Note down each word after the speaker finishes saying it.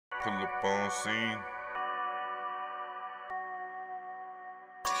Pull up on scene.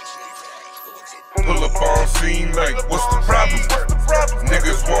 Pull up on scene like, what's the problem?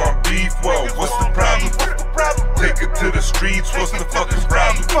 Niggas want beef, well, what's the problem? Take it to the streets, what's the fucking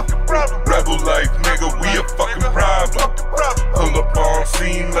problem? Rebel life, nigga, we a fucking problem. Pull up on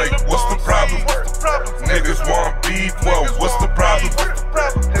scene like, what's the problem? Niggas want beef, well, what's the problem?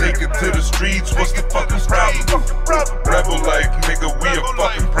 Take it to the streets, what's the fucking problem? Rebel life, nigga, we a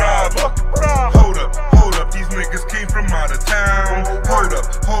fucking problem. Hold up, these niggas came from out of town. Hold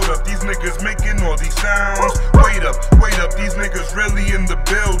up, these niggas making all these sounds. Wait up, these niggas really in the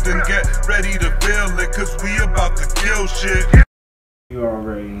building. Get ready to feel it, cause we about to kill shit. You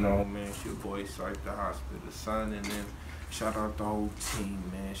already know, man, it's your boy Syph, the hospital son, and then shout out the whole team,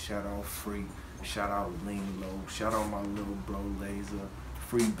 man. Shout out Freak, shout out Lean Low, shout out my little bro Laser,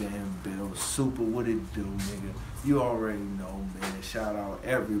 Free Band Bill, Super, what it do, nigga? You already know, man. Shout out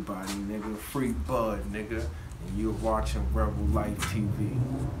everybody, nigga. Free Bud, nigga. And you're watching Rebel Life TV.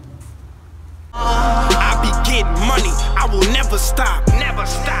 I be getting money, I will never stop. Never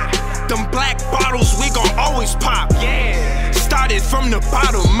stop. Them black bottles, we gon' always pop. Yeah. Started from the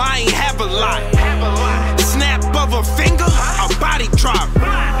bottom, I ain't have a lot. Snap of a finger, a body drop.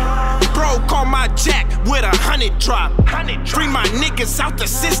 Broke on my jack with 100 drop. Free my niggas out the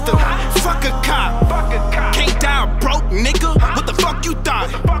system. Fuck a cop. Can't die broke, nigga. What the fuck you thought?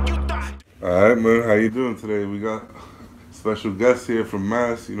 Alright, man, how you doing today? We got special guests here from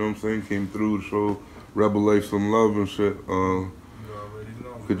Mass, you know what I'm saying? Came through to show Rebel Life some love and shit. You already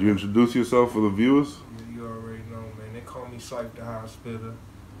know. Could you introduce yourself for the viewers? Yeah, you already know, man. They call me Syph, the hospital.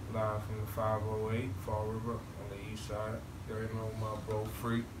 Live from the 508, Fall River on the east side. You already know my bro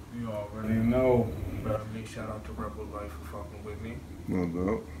Freak. You already know. But I mean, shout out to Rebel Life for fucking with me. No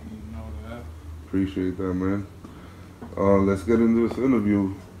doubt. You know that. Appreciate that, man. Let's get into this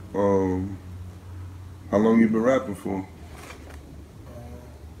interview. How long you been rapping for?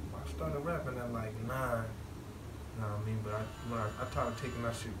 I started rapping at like 9. You know what I mean? But I started taking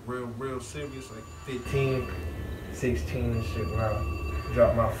that shit real serious, like 15, 16 and shit when I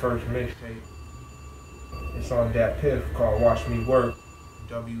dropped my first mixtape. It's on that piff called Watch Me Work.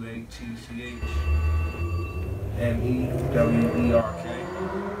 WATCH MEWERK. You know what I mean?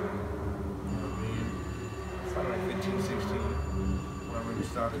 Started like 15, 16 when I really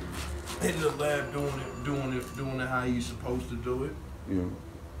started hitting the lab, doing it how you supposed to do it. Yeah.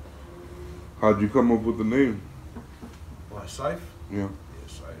 How'd you come up with the name? What, Syph? Yeah. Yeah,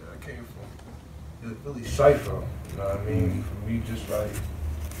 Syph. I came from really cipher. You know what I mean? For me, just like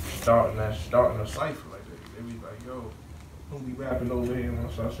starting a cipher like that. They be like, yo, who be rapping over here?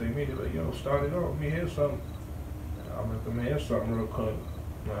 Once I say me, they like, yo, start it off. Me hear something. And I'm like, man, here's something real quick.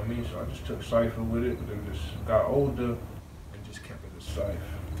 You know what I mean? So I just took cipher with it, but then just got older and just kept it as Syph.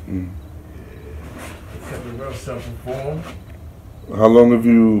 Yeah. Kept it real simple for them. How long have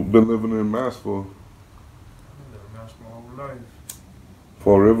you been living in Mass for? I've been living in Mass my whole life.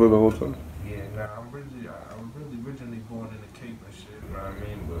 Fall River the whole time? Yeah, nah, I was really originally born in the Cape and shit, you know what I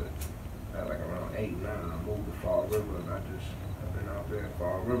mean? But at like around 8, 9, I moved to Fall River and I've been out there in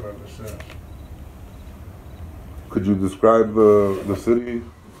Fall River ever since. Could you describe the city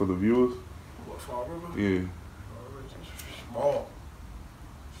for the viewers? What, Fall River? Yeah. Fall River's just small.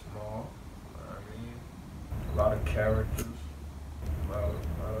 You know what I mean? A lot of characters.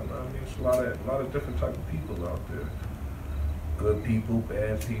 It's a lot of different type of people out there. Good people,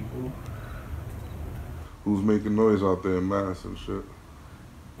 bad people. Who's making noise out there in Mass and shit?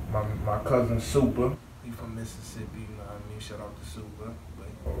 My cousin Super, he from Mississippi, you know what I mean? Shout out to Super.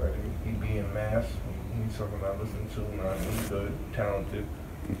 But already he be in Mass. He's something I listen to, you know what I mean? Good, talented.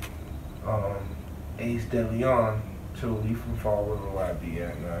 Ace DeLeon too, he from Fall River where I be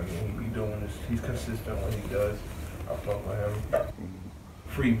at, you know what I mean? He be doing this, he's consistent when he does. I fuck with him.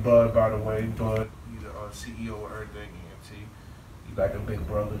 Free Bud, by the way. Bud, he's the CEO of everything, EMT. He's like a big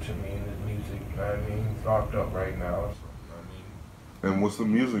brother to me in his music, you know what I mean? He's locked up right now, so, you know what I mean? And what's the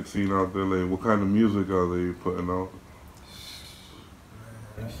music scene out there like? What kind of music are they putting out?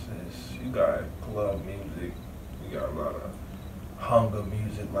 You got club music, you got a lot of hunger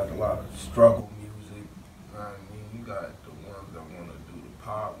music, like a lot of struggle music, you know what I mean? You got the ones that want to do the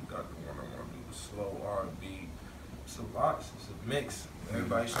pop, you got the one that want to do the slow R&B. It's a lot, it's a mix.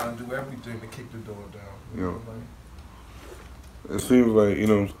 Everybody's trying to do everything to kick the door down. You know, It seems like, you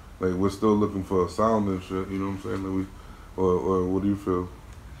know, like we're still looking for a sound and shit, you know what I'm saying? Like or what do you feel?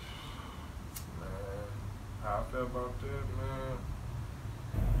 Man, how I feel about that, man?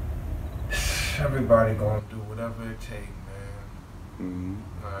 Everybody gonna do whatever it takes, man. You know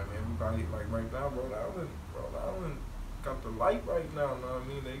what I mean? Everybody, like right now, Rhode Island got the light right now. Know what I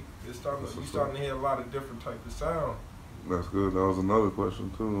mean? You starting to hear a lot of different types of sound. That's good. That was another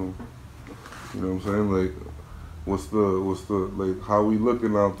question too. You know what I'm saying? Like, what's the like how we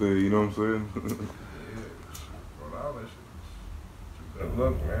looking out there? You know what I'm saying? Yeah, well, it's a good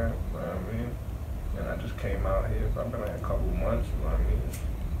look, man. You know what I mean? And I just came out here. I've been here a couple of months. You know what I mean?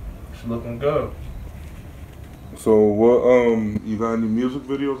 It's looking good. So what? You got any music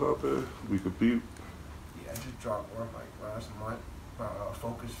videos out there we could peep? Yeah, I just dropped one like last month.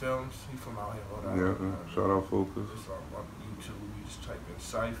 Focus Films. He from out here, Rhode Yeah, shout out Focus. It's on YouTube. You just type in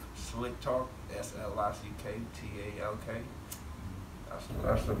Syph, Slick Talk, SLICKTALK.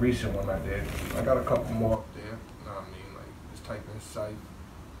 That's the recent one I did. I got a couple more up there. You know what I mean? Like just type in Syph,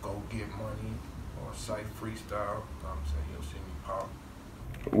 Go Get Money, or Syph Freestyle. You know what I'm saying? You'll see me pop.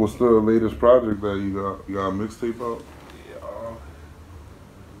 What's the latest project that you got? You got a mixtape out? Yeah,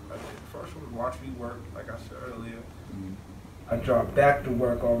 I did the first one, Watch Me Work, like I said earlier. I dropped Back to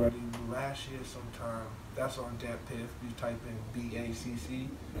Work already last year sometime. That's on Dat Piff. You type in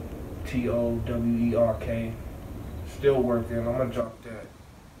BACCTOWERK. Still working. I'm gonna drop that.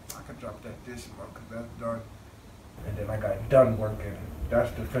 I could drop that this month because that's done. And then I got Done Working.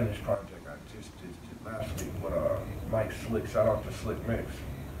 That's the finished project I just did last week with Mike Slick. Shout out to Slick Mix.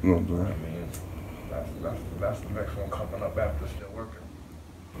 No, I mean, that's the next one coming up after Still Working.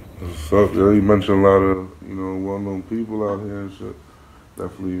 What's up, yo? You mentioned a lot of, well-known people out here and shit.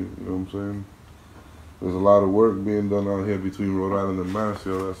 Definitely, you know what I'm saying? There's a lot of work being done out here between Rhode Island and Mass,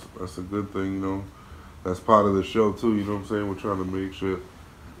 yo. That's a good thing, you know. That's part of the show, too, you know what I'm saying? We're trying to make shit,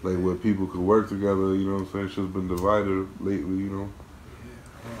 like, where people could work together, you know what I'm saying? Shit's been divided lately, you know.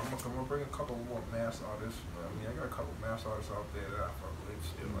 Yeah, I'm gonna bring a couple more Mass artists. You know what I mean, I got a couple Mass artists out there that I fuck with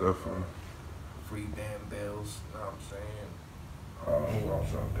still. Definitely. Free Band Bells, you know what I'm saying? Who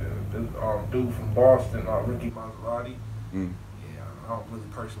else out there? This dude from Boston, Ricky Maserati. Yeah, I don't really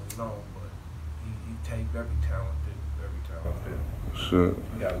personally know him, but he very talented, very talented. Shit.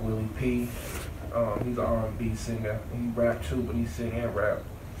 We got Willie P. He's an R&B singer. He rap too, but he sing and rap.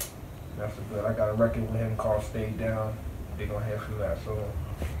 That's a good. I got a record with him called Stay Down. They gonna have from that song.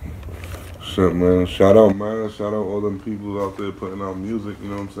 Shit, man. Shout out, man. Shout out all them people out there putting out music, you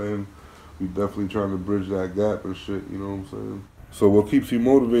know what I'm saying? We definitely trying to bridge that gap and shit, you know what I'm saying? So what keeps you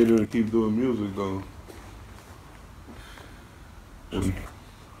motivated to keep doing music, though?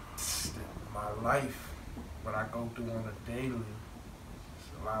 My life, what I go through on a daily,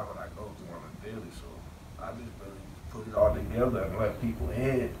 it's a lot of what I go through on a daily, so I just really put it all together and let people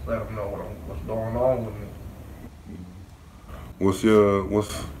hear it, let them know what's going on with me. What's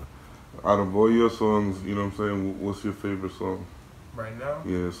out of all your songs, you know what I'm saying, what's your favorite song? Right now?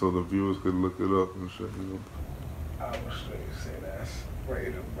 Yeah, so the viewers could look it up and shit, you know. I would say that's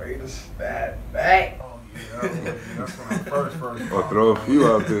way to stat back. Oh yeah, that's when I first. Or throw a few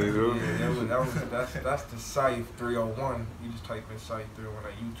out there, you know. Yeah, that's the Syph 301. You just type in Syph 301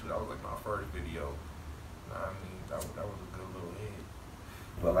 on YouTube. That was like my first video. I mean, that was a good little hit.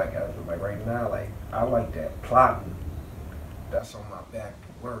 But like right now, like I like that plotting. That's on my Back to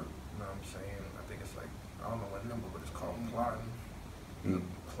Work. You know what I'm saying? I think it's like I don't know what number, but it's called Plotting.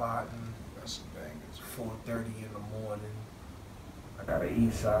 Plotting. That's some bangers. 4:30 in the morning. I got an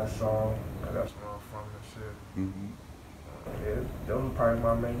Eastside song. That's where I'm from and shit. Yeah, those are probably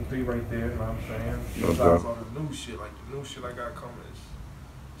my main three right there. You know what I'm saying? Besides all the new shit, like the new shit I got coming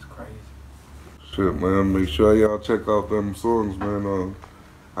is crazy. Shit, man. Make sure y'all check out them songs, man.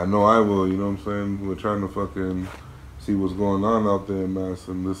 I know I will. You know what I'm saying? We're trying to fucking see what's going on out there in Mass,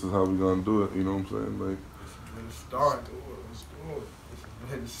 and this is how we gonna do it. You know what I'm saying? Like, let's start. Let's do it.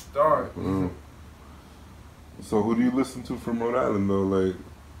 Let's start. So who do you listen to from Rhode Island though? Like,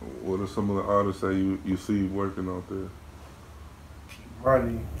 what are some of the artists that you see working out there?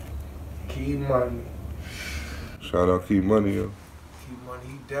 Key Money. Shout out Key Money, yo. Key Money,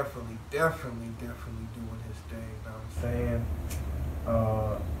 he definitely doing his thing. You know what I'm saying?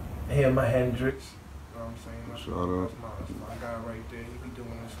 Him, Hendrix. You know what I'm saying? That's my guy right there. He be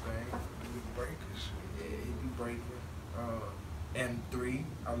doing his thing. He be breaking shit. Yeah, he be breaking. M3.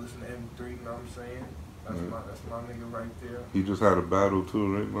 I listen to M3. You know what I'm saying? That's my nigga right there. He just had a battle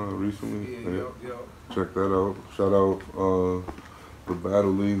too, right now, recently. Yeah, yep. Check that out. Shout out the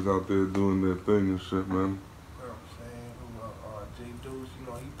battle leagues out there doing their thing and shit, man. You know what I'm saying? J Deuce, you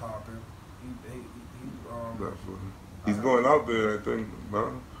know, he popping. Definitely. He's going out there, I think,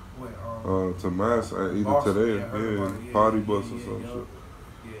 no? To Mass, either Boston, today, Party Bus or some shit.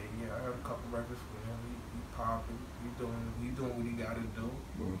 Yeah, I heard a couple records with him. He popping. He doing what he gotta do.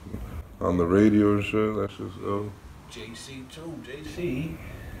 On the radio and shit, that's just JC too. JC,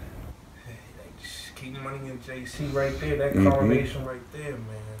 Keep Money and JC right there. That combination right there,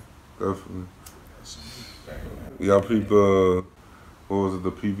 man. Definitely. Y'all peeped what was it,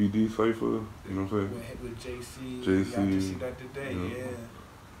 the PVD cipher? You know what I'm saying? With JC. JC. Yeah, I just see that today,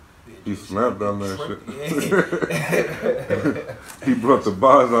 yeah. He snapped on that shit. Yeah. He brought the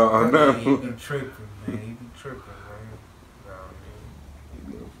bars out on that. He be tripping, man. He be tripping,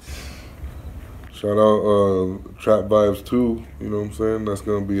 man. Shout out Trap Vibes 2, you know what I'm saying? That's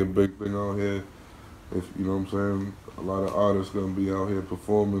gonna be a big thing out here. If you know what I'm saying, a lot of artists gonna be out here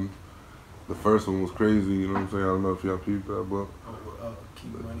performing. The first one was crazy, you know what I'm saying? I don't know if y'all peeped that, but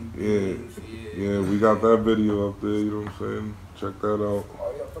Keep Money. yeah, we got that video up there, you know what I'm saying? Check that out.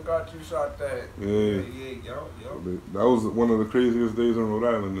 Oh yeah, I forgot you shot that. Yeah. Yo. That was one of the craziest days in Rhode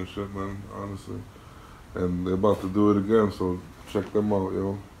Island and shit, man, honestly. And they're about to do it again, so check them out,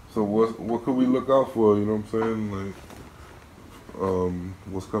 yo. So what could we look out for, you know what I'm saying? Like,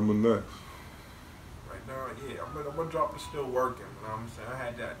 what's coming next? Right now, yeah, I'm gonna drop it Still Working, you know what I'm saying? I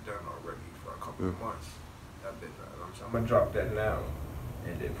had that done already for a couple of months. That bit, you know what I'm saying? I'm gonna drop that now.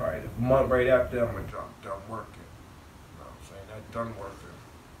 And then probably the month right after, I'm gonna drop Done Working. You know what I'm saying? That Done Working.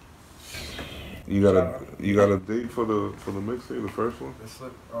 You got a date for the mixtape, the first one?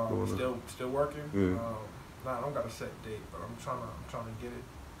 Still Working? Yeah. Nah, I don't got a set date, but I'm trying to get it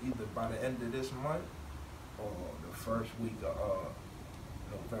either by the end of this month or the first week of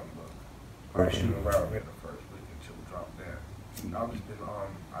November. I shoot around in the first week until we drop that. I've just been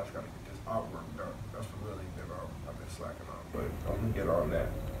I just gotta get this artwork done. That's what really been I've been slacking on, but I'm gonna get on that.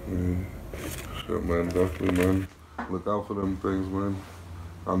 Shit, man, definitely, man. Look out for them things, man.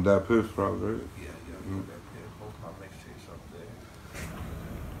 I'm that pissed, probably, right? Yeah, that pissed. Both my mixtapes up there.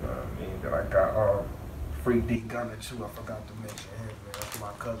 You know what I mean? Then I got Free D Gunner too. I forgot to mention him, man. That's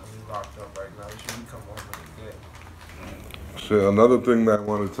my cousin. He's locked up right now. He should come over today. Shit, another thing that I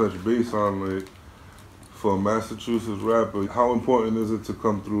want to touch base on, like, for a Massachusetts rapper, how important is it to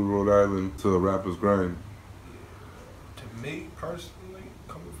come through Rhode Island to a rapper's grind? To me, personally,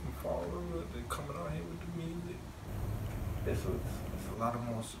 coming from Fall River, they're coming out here with the music, it's a lot of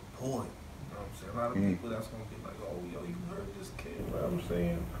more support. You know what I'm saying? A lot of people that's going to be like, oh, yo, you heard this kid, you know what I'm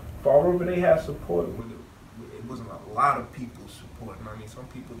saying? Fall River, they had support with it. It wasn't a lot of people supporting. I mean, some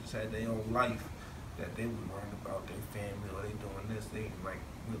people just had their own life that they were worrying about their family or they doing this. They didn't like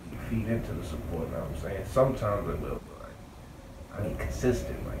really feed into the support. You know what I'm saying? Sometimes they will, but like, I need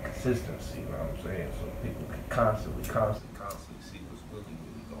consistency. You know what I'm saying? So people can constantly see what's really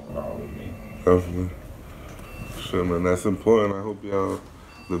going on with me. Definitely. Sure, man. That's important. I hope y'all,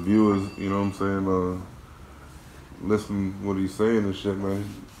 the viewers, you know what I'm saying, listen what he's saying and shit, man.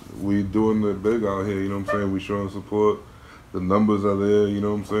 We doing it big out here, you know what I'm saying? We showing support. The numbers are there, you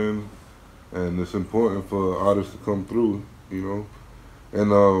know what I'm saying? And it's important for artists to come through, you know?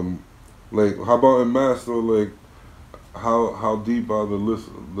 And like, how about in Mass though, like, how deep are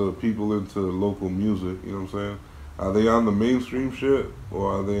the people into local music, you know what I'm saying? Are they on the mainstream shit,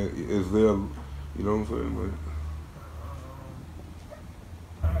 or is there, you know what I'm saying?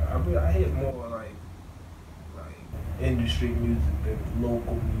 Like, I hit more like industry music than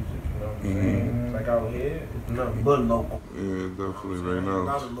local music, you know what I'm saying? Like out here, it's nothing but local. Yeah, definitely right now. A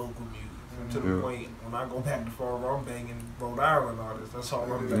lot of local music. To the point, when I go back to Fall River, I'm banging Rhode Island artists. That's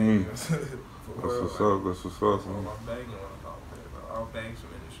all I'm banging. That's what's up. That's what's up. That's all I'm banging on. I'll bang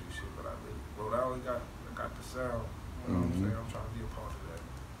some industry shit, but Rhode Island got the sound. You know what I'm saying? I'm trying to be a part of that.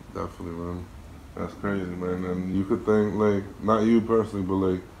 Definitely, man. That's crazy, man. And you could think, like, not you personally, but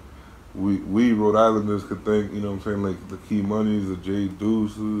like, we Rhode Islanders could think, you know what I'm saying, like the Key Moneys, the J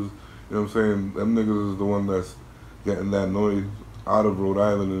Deuces, you know what I'm saying? Them niggas is the one that's getting that noise out of Rhode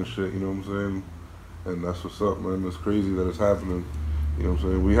Island and shit, you know what I'm saying? And that's what's up, man. It's crazy that it's happening. You know what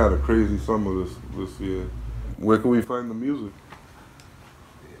I'm saying? We had a crazy summer this year. Where can we find the music?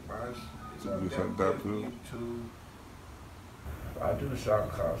 Yeah, it's on YouTube. I do the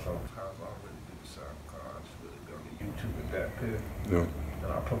SoundCloud sometimes. I don't really do the SoundCloud. I just really go to YouTube and that pit. Yeah.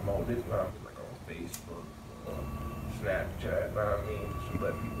 And I promote it like on Facebook, Snapchat, you know what I mean? Just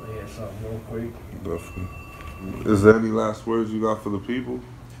let people hear something real quick. Definitely. Is there any last words you got for the people?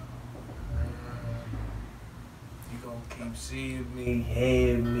 You gonna keep seeing me,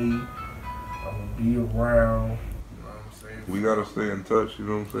 hearing me. I'm gonna be around. You know what I'm saying? We gotta stay in touch, you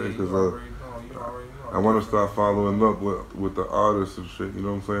know what I'm saying? Yeah, you already know. I want to start following up with the artists and shit, you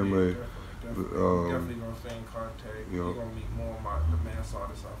know what I'm saying? Yeah, like, definitely gonna stay in contact. You know, You're gonna meet more of the mass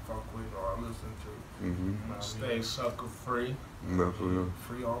artists I fuck with or I listen to. You know Stay sucker free. Definitely.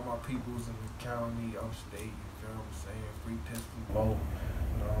 Free all my peoples in the county, upstate, you feel what I'm saying? Free Pistol Low,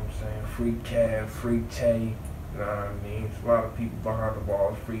 you know what I'm saying? Free Cav, free Tay, You know what I mean? There's a lot of people behind the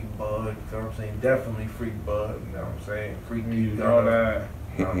ball. Free Bud, you know what I'm saying? Definitely free Bud, you know what I'm saying? Free You know that.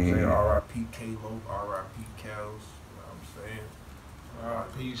 You know what I'm saying? R.I.P. K-Lo, R.I.P. Kels, you know what I'm saying?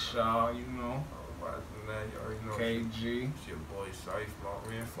 R.I.P. Shaw, you know. Otherwise than that, you already know. KG. It's your boy Syph,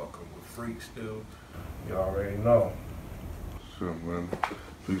 my man, fucking with Freak still. You already know. Sure, man.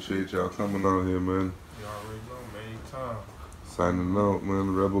 Appreciate y'all coming out here, man. You already know, man. Anytime. Signing out,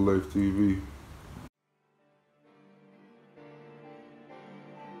 man. Rebel Life TV.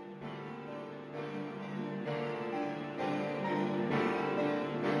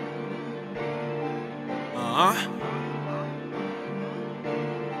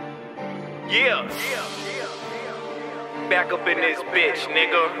 Yeah. Back up in this bitch,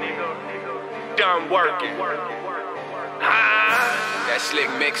 nigga. Done working. That slick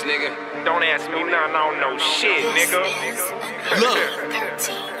mix, nigga. Don't ask me nothing, I don't know shit, nigga.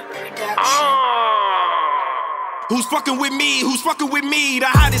 Who's fucking with me? Who's fucking with me? The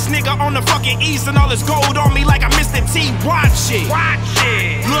hottest nigga on the fucking east and all this gold on me like I missed the T. Watch it.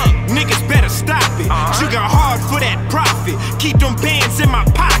 Look, niggas better stop it. Sugar hard for that profit. Keep them bands in my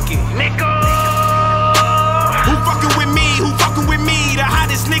pocket. Nigga. Who fucking with me? Who fucking with me? The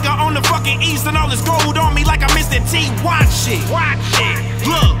hottest nigga on the fucking east and all this gold on me like I missed the T. Watch it.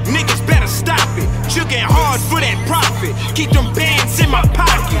 Look, niggas better stop it. Sugar hard for that profit. Keep them bands in my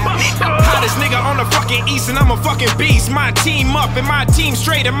pocket. Hottest nigga on the fucking east and I'm a fucking beast. My team up and my team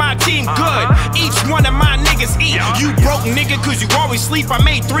straight and my team good. Each one of my niggas eat. You broke nigga cause you always sleep. I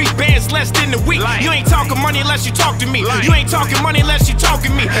made 3 bands less than a week. You ain't talking money unless you talk to me. You ain't talking money unless you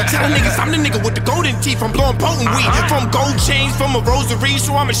talking me. Tell niggas I'm the nigga with the golden teeth. I'm blowing potent weed. From gold chains, from a rosary.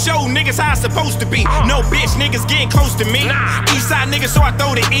 So I'ma show niggas how it's supposed to be. No bitch niggas getting close to me. Eastside niggas so I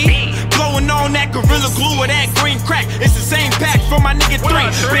throw the E. Blowing on that gorilla glue or that green crack. It's the same pack for my nigga 3.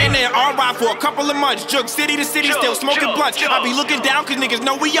 Been there alright for a couple of months. Jug city to city, still smoking blunts. I be looking down cause niggas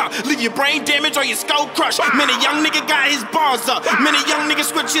know we up. Leave your brain damaged or your skull crushed. Many young nigga got his bars up. Many young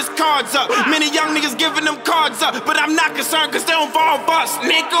niggas switch his cards up. Many young niggas giving them cards up. But I'm not concerned cause they don't involve us,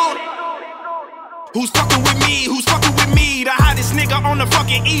 nigga. Who's fucking with me? Who's fucking with me? The hottest nigga on the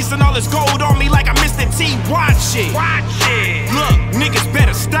fucking east and all this gold on me like I missed the T. Watch it. Look, niggas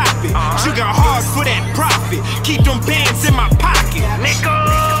better stop it. Sugar hard for that profit. Keep them bands in my pocket. Nigga.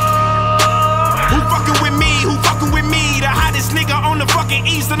 Who fucking with me? Who fucking with me? The hottest nigga on the fucking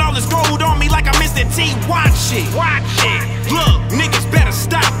east and all this gold on me like I missed the T. Watch it. Look, niggas better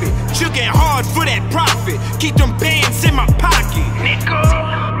stop it. Sugar hard for that profit. Keep them bands in my pocket.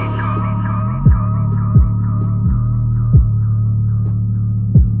 Nigga.